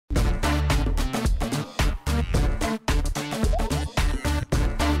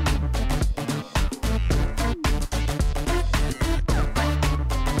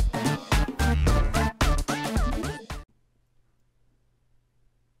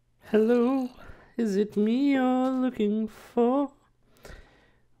Hello, is it me you're looking for?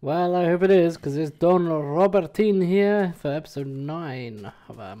 Well, I hope it is, because it's Donrobertin here for episode 9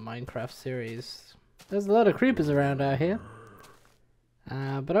 of our Minecraft series. There's a lot of creepers around out here.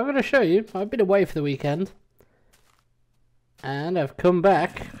 But I'm going to show you. I've been away for the weekend. And I've come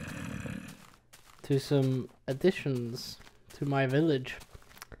back to some additions to my village.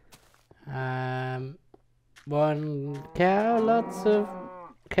 One cow, lots of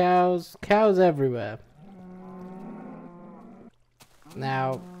cows everywhere.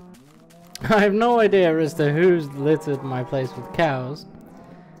 Now, I have no idea as to who's littered my place with cows.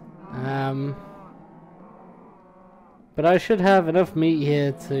 But I should have enough meat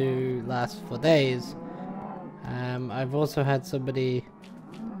here to last for days. I've also had somebody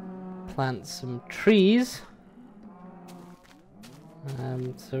plant some trees.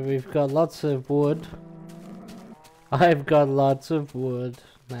 So we've got lots of wood. I've got lots of wood.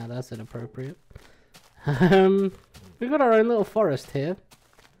 Now that's inappropriate. We've got our own little forest here.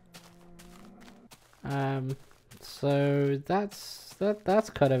 So that's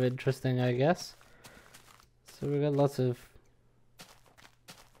kind of interesting, I guess. So we've got lots of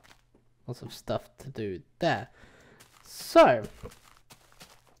stuff to do there. So,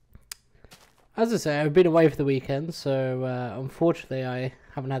 as I say, I've been away for the weekend, so unfortunately I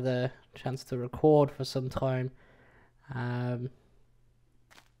haven't had the chance to record for some time.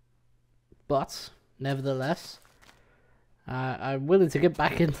 But nevertheless, I'm willing to get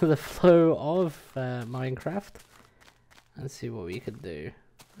back into the flow of Minecraft and see what we can do.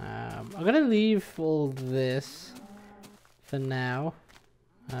 I'm gonna leave all this for now.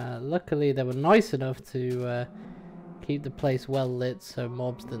 Luckily they were nice enough to keep the place well lit so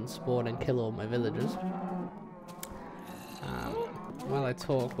mobs didn't spawn and kill all my villagers. While I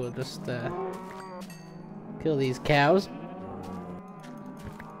talk, we'll just kill these cows.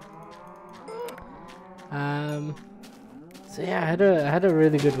 So yeah, I had a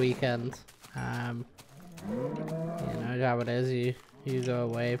really good weekend. You know how it is. You go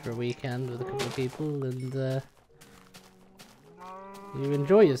away for a weekend with a couple of people and you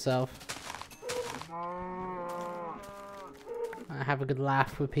enjoy yourself. Have a good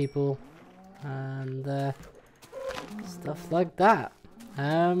laugh with people and stuff like that.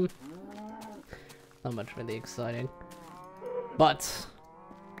 Not much really exciting, but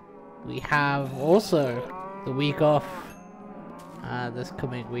we have also the week off this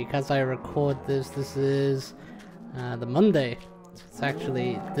coming week. As I record this is the Monday. So it's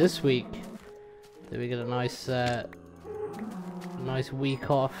actually this week that we get a nice week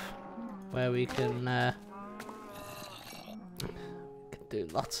off where we can do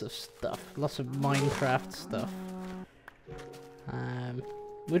lots of stuff, lots of Minecraft stuff,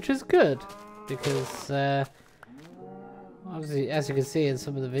 which is good because obviously, as you can see in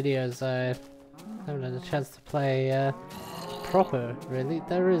some of the videos, I haven't had a chance to play proper, really.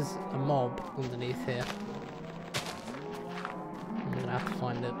 There is a mob underneath here. I'm gonna have to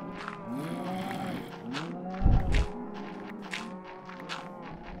find it.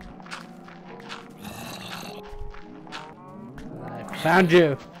 I found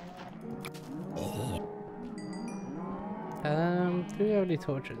you! Do we have any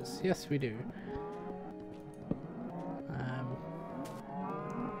torches? Yes, we do.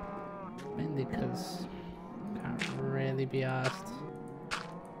 Mainly because I can't really be asked.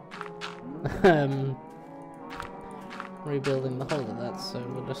 Rebuilding the whole of that, so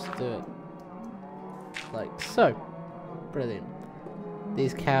we'll just do it like so. Brilliant.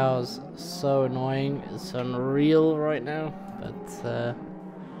 These cows are so annoying, it's unreal right now, but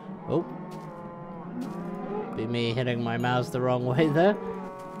oh, be me hitting my mouse the wrong way there.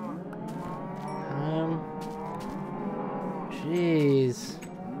 Jeez.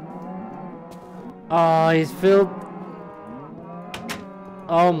 Oh, he's filled.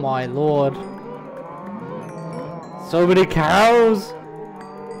 Oh my lord. So many cows!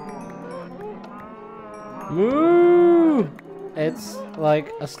 Moo! It's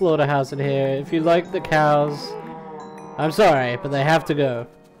like a slaughterhouse in here. If you like the cows, I'm sorry, but they have to go.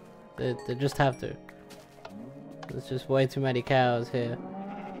 They just have to. There's just way too many cows here.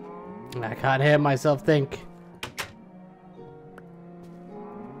 I can't hear myself think.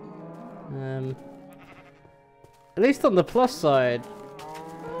 At least on the plus side.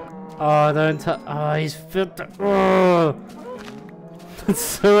 Oh, don't oh, he's filled. Oh, that's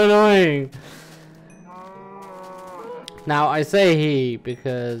so annoying. Now I say he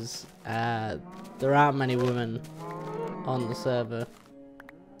because there aren't many women on the server,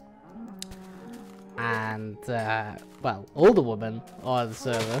 and well, all the women on the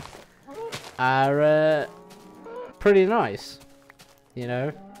server are pretty nice, you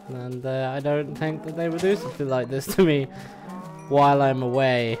know. And I don't think that they would do something like this to me while I'm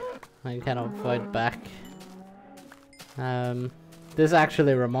away. I cannot fight back. This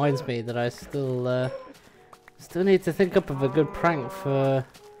actually reminds me that I still need to think up of a good prank for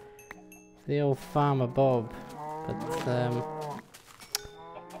the old Farmer Bob. But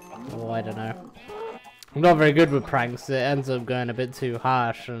oh, I don't know. I'm not very good with pranks. It ends up going a bit too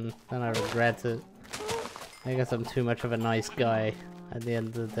harsh, and then I regret it. I guess I'm too much of a nice guy at the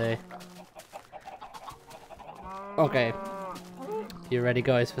end of the day. Okay. You ready,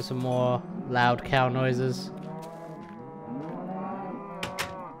 guys, for some more loud cow noises?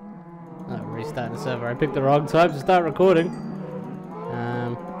 Oh, restarting the server. I picked the wrong time to start recording.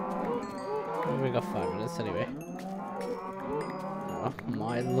 We got 5 minutes anyway. Oh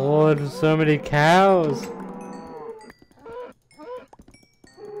my lord, so many cows!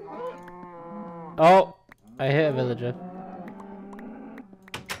 Oh, I hit a villager.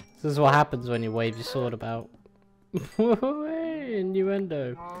 This is what happens when you wave your sword about. Hey,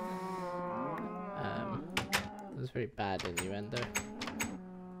 innuendo. That was very bad innuendo.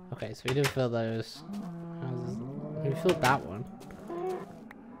 Okay, so we didn't fill those. We filled that one.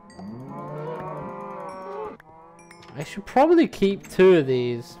 I should probably keep 2 of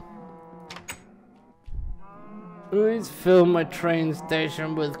these. Please fill my train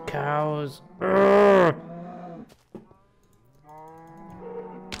station with cows. Urgh.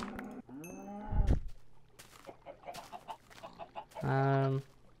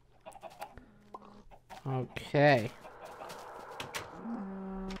 Okay.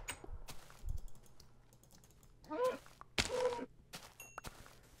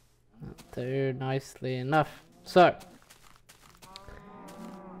 Do nicely enough. So,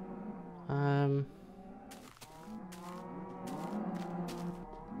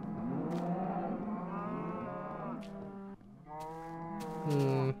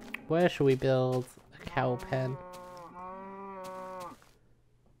 where should we build a cow pen?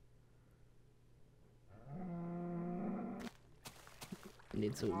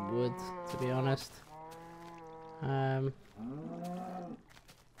 Need some wood, to be honest. How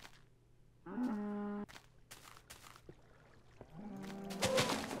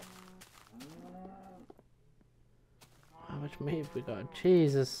much meat have we got?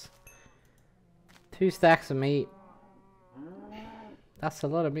 Jesus. 2 stacks of meat. That's a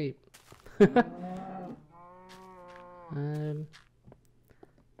lot of meat. Oh,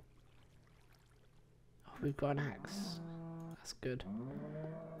 we've got an axe. That's good.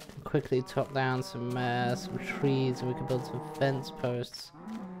 Can quickly chop down some trees, and we can build some fence posts.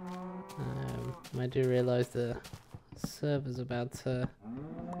 I do realise the server's about to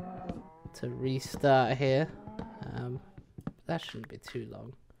restart here. That shouldn't be too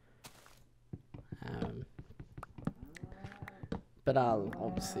long. But I'll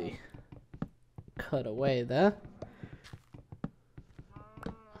obviously cut away there.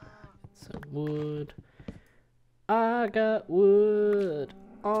 Some wood. I got wood.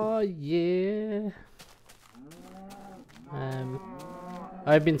 Oh yeah.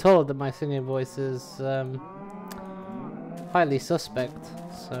 I've been told that my singing voice is highly suspect,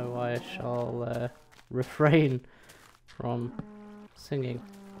 so I shall refrain from singing.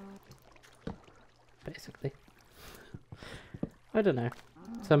 Basically. I don't know.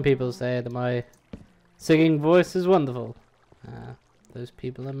 Some people say that my singing voice is wonderful. Those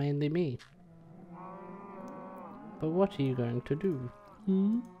people are mainly me. But what are you going to do?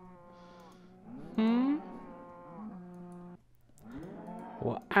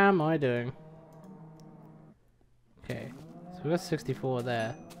 What am I doing? Okay, so we got 64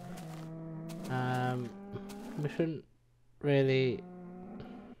 there. We shouldn't really...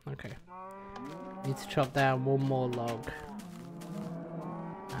 Okay. Need to chop down 1 more log.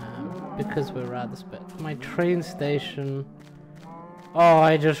 Because we're rather split. My train station... Oh,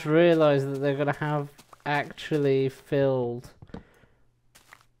 I just realised that they're gonna have actually filled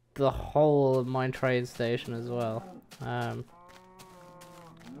the whole of my train station as well. We'll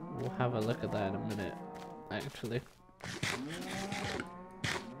have a look at that in a minute, actually.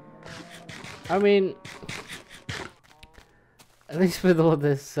 I mean, at least with all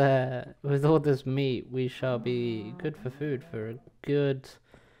this meat, we shall be good for food for a good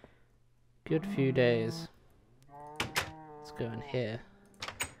few days. Let's go in here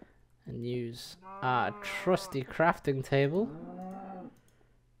and use our trusty crafting table.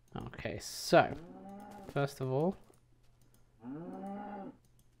 Okay, so first of all,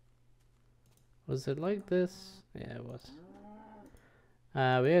 was it like this? Yeah, it was. We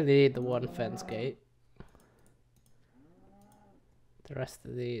only need the 1 fence gate. The rest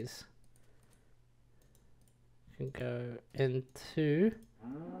of these can go into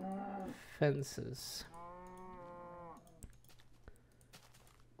Fences.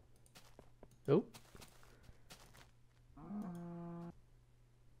 Oh.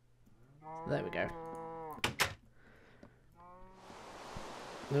 There we go.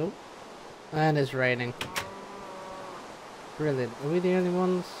 Nope. And it's raining. Brilliant. Are we the only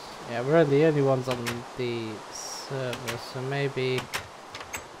ones? Yeah, we're the only ones on the server, so maybe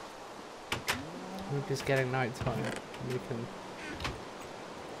we're just getting night time. We can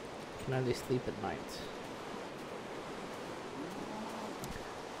only sleep at night.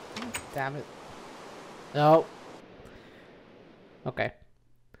 Damn it. Oh. Okay.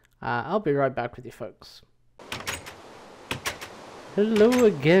 I'll be right back with you folks. Hello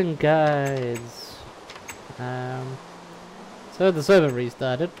again, guys. So the server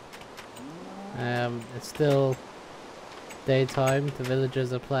restarted. It's still daytime. The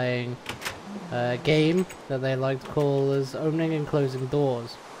villagers are playing a game that they like to call as opening and closing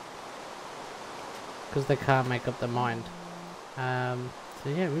doors, because they can't make up their mind. So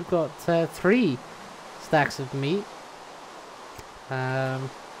yeah, we've got 3 stacks of meat.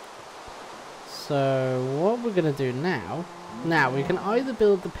 So what we're gonna do now we can either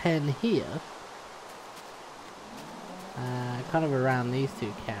build the pen here, kind of around these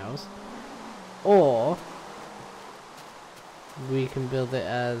 2 cows, or we can build it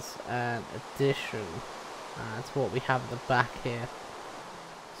as an addition. That's what we have at the back here.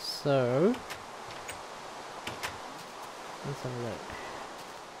 So let's have a look.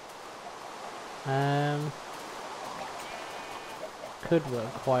 Could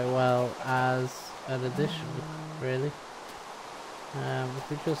work quite well as an addition, really. If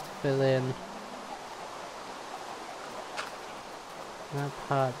we just fill in that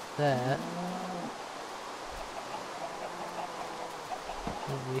part there,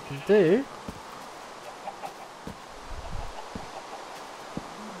 what we can do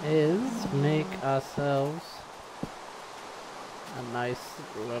is make ourselves a nice,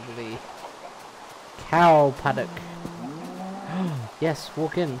 lovely cow paddock. Yes,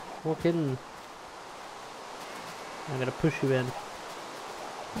 walk in, walk in. I'm gonna push you in.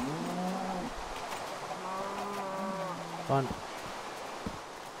 Come on.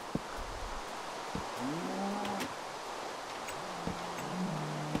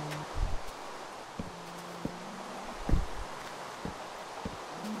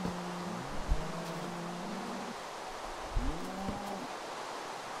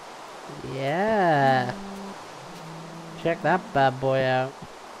 Yeah. Check that bad boy out.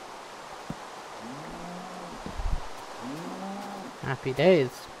 Happy days.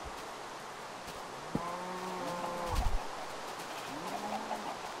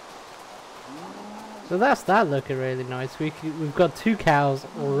 So that's that looking really nice. We've got 2 cows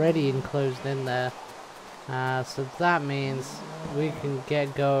already enclosed in there. So that means we can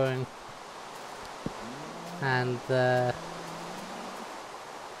get going. And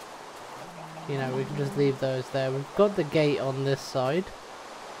you know, we can just leave those there. We've got the gate on this side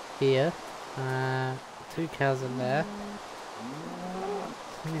here. 2 cows in there.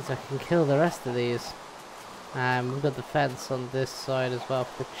 That means I can kill the rest of these. We've got the fence on this side as well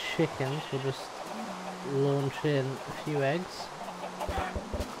for the chickens. We'll just launch in a few eggs.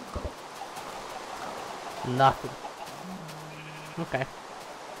 Nothing. Okay.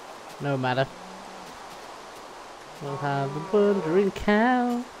 No matter. We'll have the wandering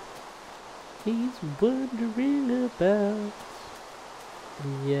cow. He's wondering about.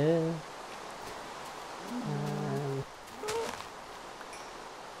 Yeah.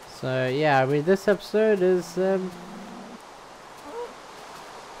 So yeah, I mean, this episode is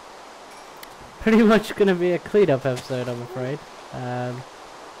pretty much gonna be a cleanup episode, I'm afraid. I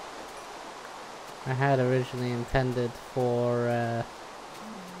had originally intended for a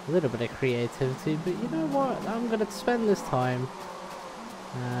little bit of creativity, but you know what? I'm gonna spend this time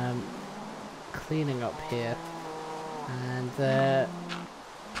cleaning up here and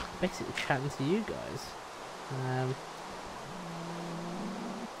basically chatting to you guys.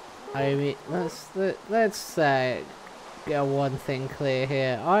 I mean, let's get one thing clear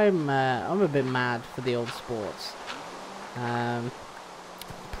here. I'm a bit mad for the old sports.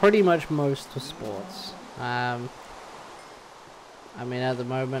 Pretty much most of sports. I mean, at the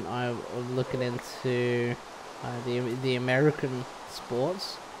moment I'm looking into the American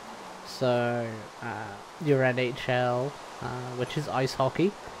sports. So your NHL, which is ice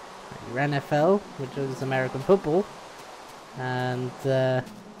hockey, your NFL, which is American football, and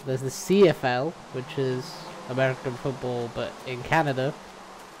there's the CFL, which is American football but in Canada.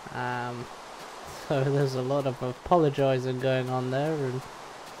 So there's a lot of apologising going on there and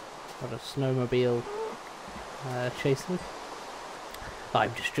a lot of snowmobile chasing.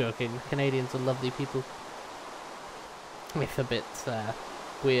 I'm just joking. Canadians are lovely people. If a bit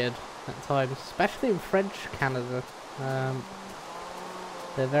weird at times, especially in French Canada.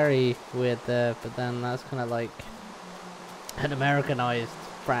 They're very weird there, but then that's kind of like an Americanized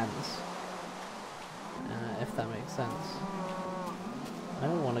France, if that makes sense. I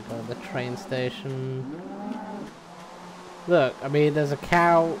don't want to go to the train station. Look, I mean, there's a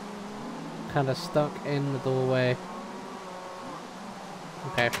cow kind of stuck in the doorway.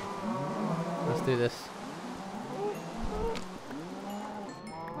 Okay, let's do this.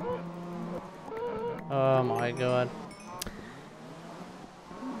 Oh my god.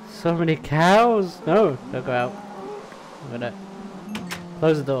 So many cows! No, don't go out. I'm gonna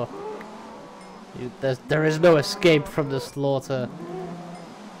close the door. There is no escape from the slaughter.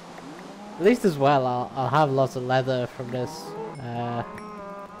 At least as well, I'll have lots of leather from this.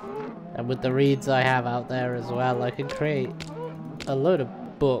 And with the reeds I have out there as well, I can create a load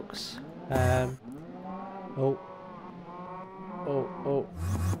of books. Oh.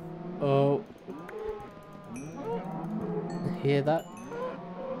 Hear that?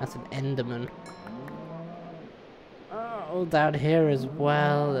 That's an Enderman. Oh, down here as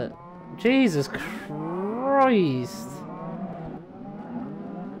well. Jesus Christ!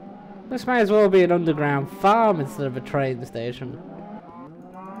 This might as well be an underground farm instead of a train station.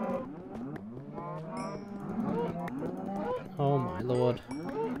 Oh my lord.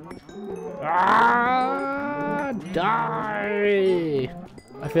 Ah, die!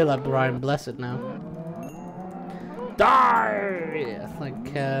 I feel like Brian Blessed now. Die!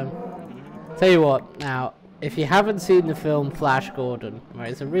 Like, tell you what, now, if you haven't seen the film Flash Gordon, right,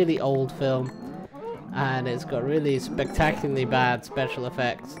 it's a really old film, and it's got really spectacularly bad special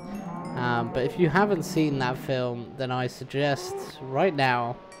effects. But if you haven't seen that film, then I suggest right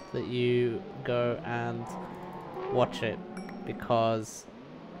now that you go and watch it, because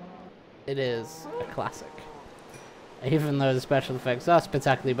it is a classic. Even though the special effects are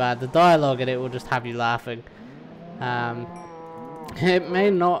spectacularly bad, the dialogue in it will just have you laughing. It may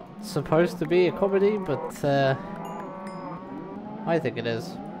not supposed to be a comedy, but I think it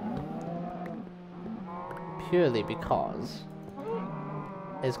is. Purely because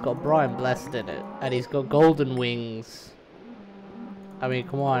it's got Brian Blessed in it, and he's got golden wings. I mean,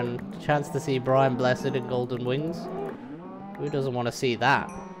 come on, chance to see Brian Blessed in golden wings? Who doesn't want to see that?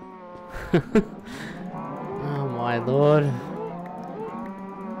 Oh my lord.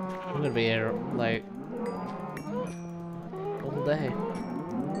 I'm gonna be here, like, all day.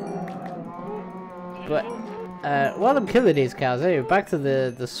 But, while I'm killing these cows, anyway, back to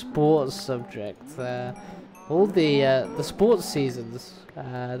the sports subject. All the sports seasons,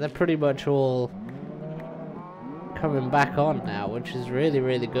 they're pretty much all coming back on now, which is really,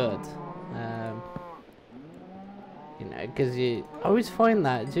 really good. You know, because you always find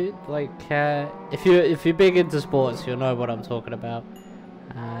that, dude, like, if you're big into sports, you'll know what I'm talking about.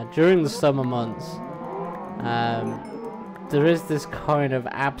 During the summer months, there is this kind of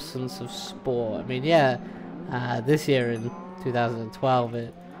absence of sport. I mean, yeah, this year in 2012,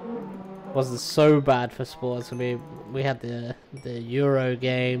 it wasn't so bad for sports. I mean, we had the Euro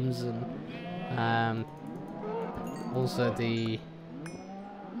games, and also the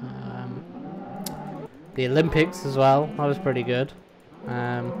Olympics as well. That was pretty good.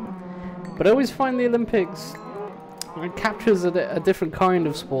 But I always find the Olympics, it captures a different kind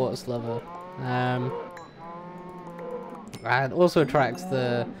of sports lover, and also attracts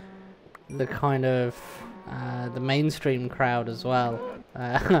the kind of the mainstream crowd as well.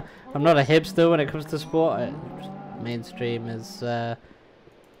 I'm not a hipster when it comes to sport. Mainstream is how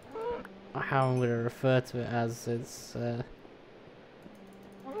I'm going to refer to it as. It's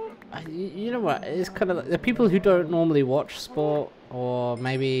you know what? It's kind of like the people who don't normally watch sport, or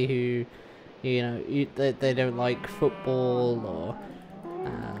maybe who, you know, they don't like football or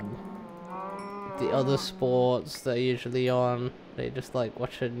the other sports that are usually on. They just like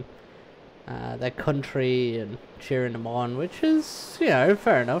watching their country and cheering them on, which is, you know,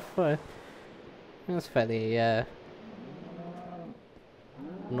 fair enough. That's fairly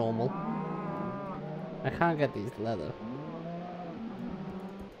normal. I can't get these leather.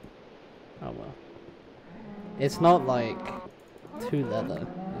 Oh well. It's not like 2 leather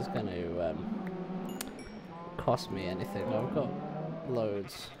is going to cost me anything. I've got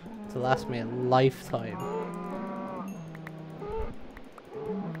loads to last me a lifetime.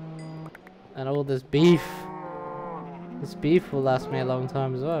 And all this beef. This beef will last me a long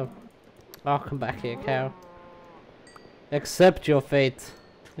time as well. I'll come back here, cow. Accept your fate.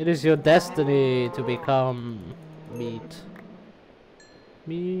 It is your destiny to become meat.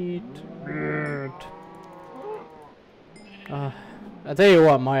 Meat. Ah, I tell you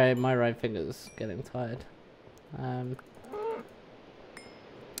what, my right finger's getting tired.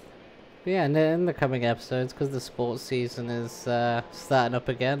 Yeah, and in the coming episodes, because the sports season is starting up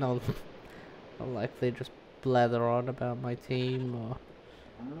again, I'll likely just blather on about my team, or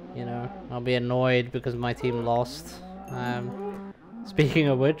you know, I'll be annoyed because my team lost. Speaking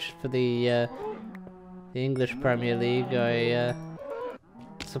of which, for the English Premier League, I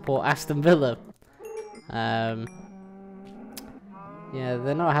support Aston Villa. Yeah,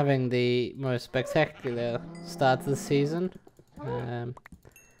 they're not having the most spectacular start to the season.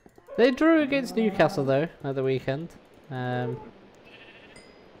 They drew against Newcastle though at the weekend. So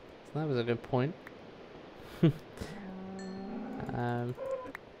that was a good point. But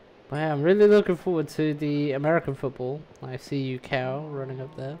yeah, I'm really looking forward to the American football. I see you, Cal, running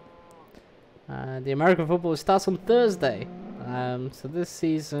up there. The American football starts on Thursday. So this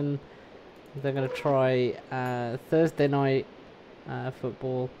season they're going to try Thursday night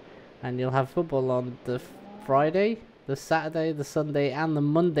football, and you'll have football on the Friday, the Saturday, the Sunday, and the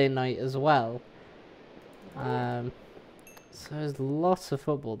Monday night as well. So there's lots of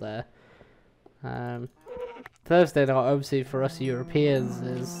football there. Thursday night, obviously for us Europeans,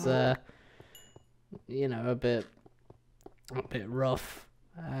 is you know, a bit rough,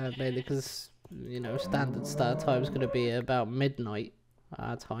 mainly because you know standard start time is going to be about midnight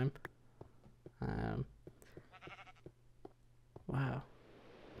our time. Wow,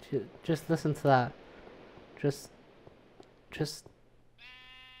 just listen to that. Just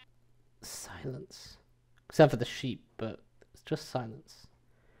silence, except for the sheep, but it's just silence.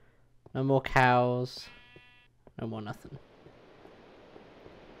 No more cows. No more nothing.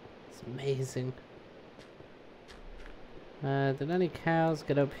 It's amazing. Did any cows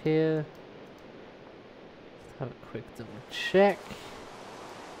get up here? Let's have a quick double check.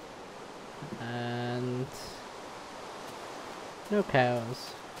 And no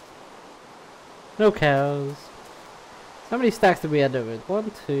cows. No cows. How many stacks did we end up with?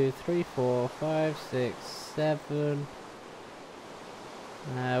 1, 2, 3, 4, 5, 6, 7.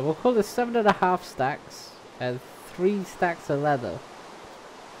 We'll call this 7.5 stacks. And 3 stacks of leather.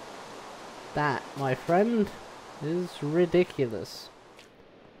 That, my friend, is ridiculous.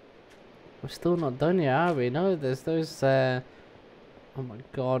 We're still not done yet, are we? No, there's those, oh my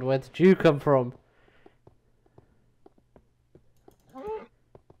god, where did you come from?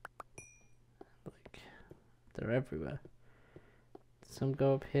 Like, they're everywhere. Some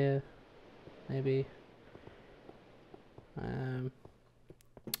go up here, maybe.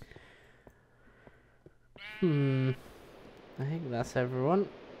 I think that's everyone.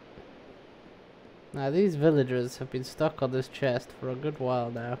 Now these villagers have been stuck on this chest for a good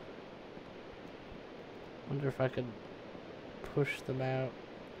while now. Wonder if I could push them out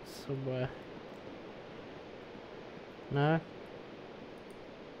somewhere. No?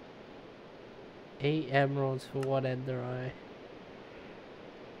 8 emeralds for 1 ender eye.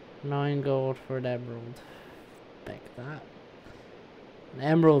 9 gold for an emerald. Back that. An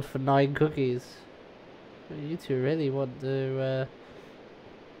emerald for 9 cookies. You two really want to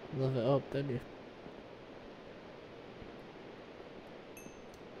love it up, don't you?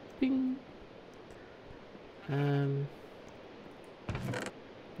 Bing.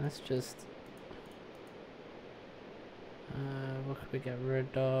 Let's just what could we get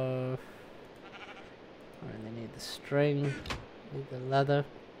rid of? I really need the string, need the leather.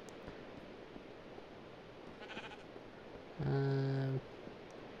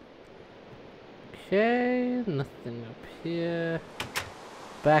 Okay, nothing up here.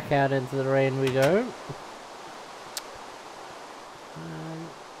 Back out into the rain we go.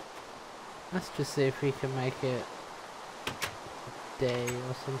 Let's just see if we can make it a day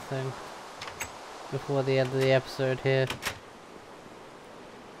or something before the end of the episode here.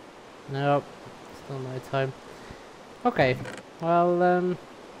 Nope, still no time. Okay, well,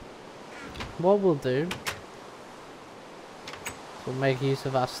 what we'll do is we'll make use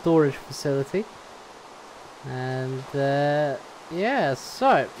of our storage facility. And, yeah,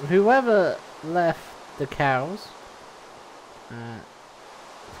 so, whoever left the cows,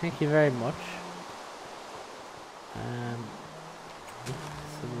 thank you very much.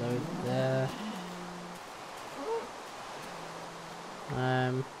 Let's load there.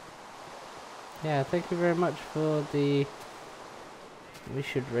 Yeah, thank you very much for the... We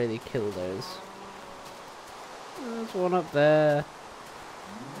should really kill those. There's one up there.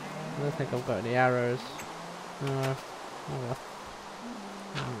 I don't think I've got any arrows. Oh well.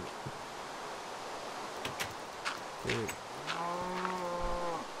 Dude.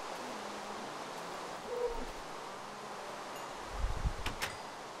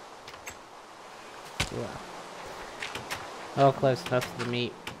 Wow. Oh, close enough to the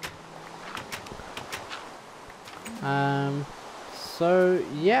meat. So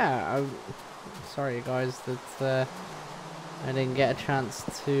yeah, I'm sorry guys that I didn't get a chance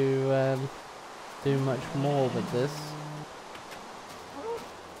to do much more with this.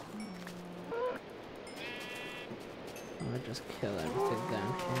 I'll just kill everything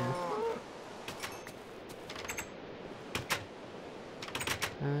down here.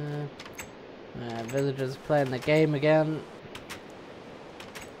 Villagers playing the game again.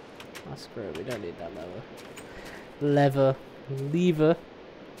 Oh, screw it, we don't need that lever.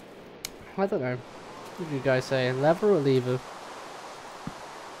 I don't know. What do you guys say? Lever or lever?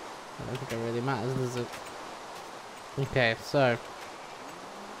 I don't think it really matters, does it? Okay, so.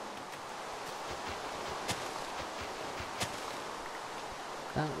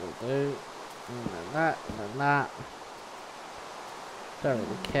 That will do. And then that, and then that. Don't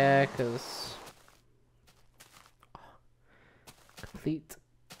really care, because... complete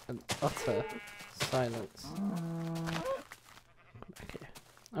and utter silence.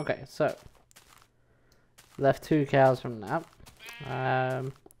 Okay, so. Left 2 cows from that.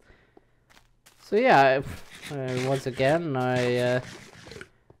 So yeah, once again, I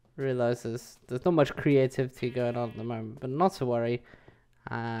realise there's not much creativity going on at the moment, but not to worry,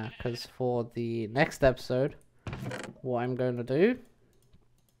 because for the next episode, what I'm going to do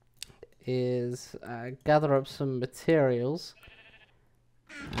is gather up some materials,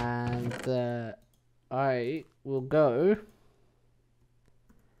 and I will go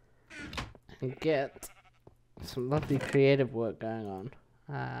and get some lovely creative work going on.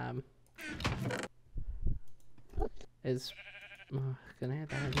 Can I hit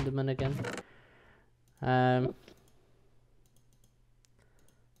that Enderman again?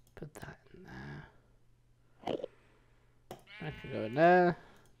 Put that in there. That can go in there.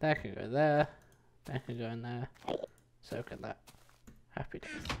 That can go there. That can go in there. So can that. Happy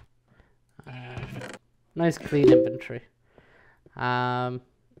days. Nice clean inventory.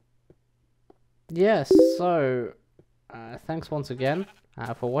 Yes, so thanks once again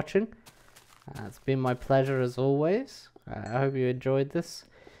for watching. It's been my pleasure as always. I hope you enjoyed this,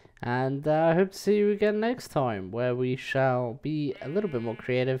 and I hope to see you again next time, where we shall be a little bit more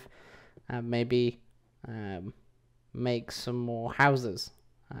creative and maybe make some more houses.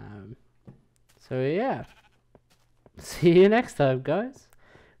 So yeah, see you next time, guys.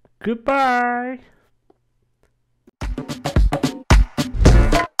 Goodbye.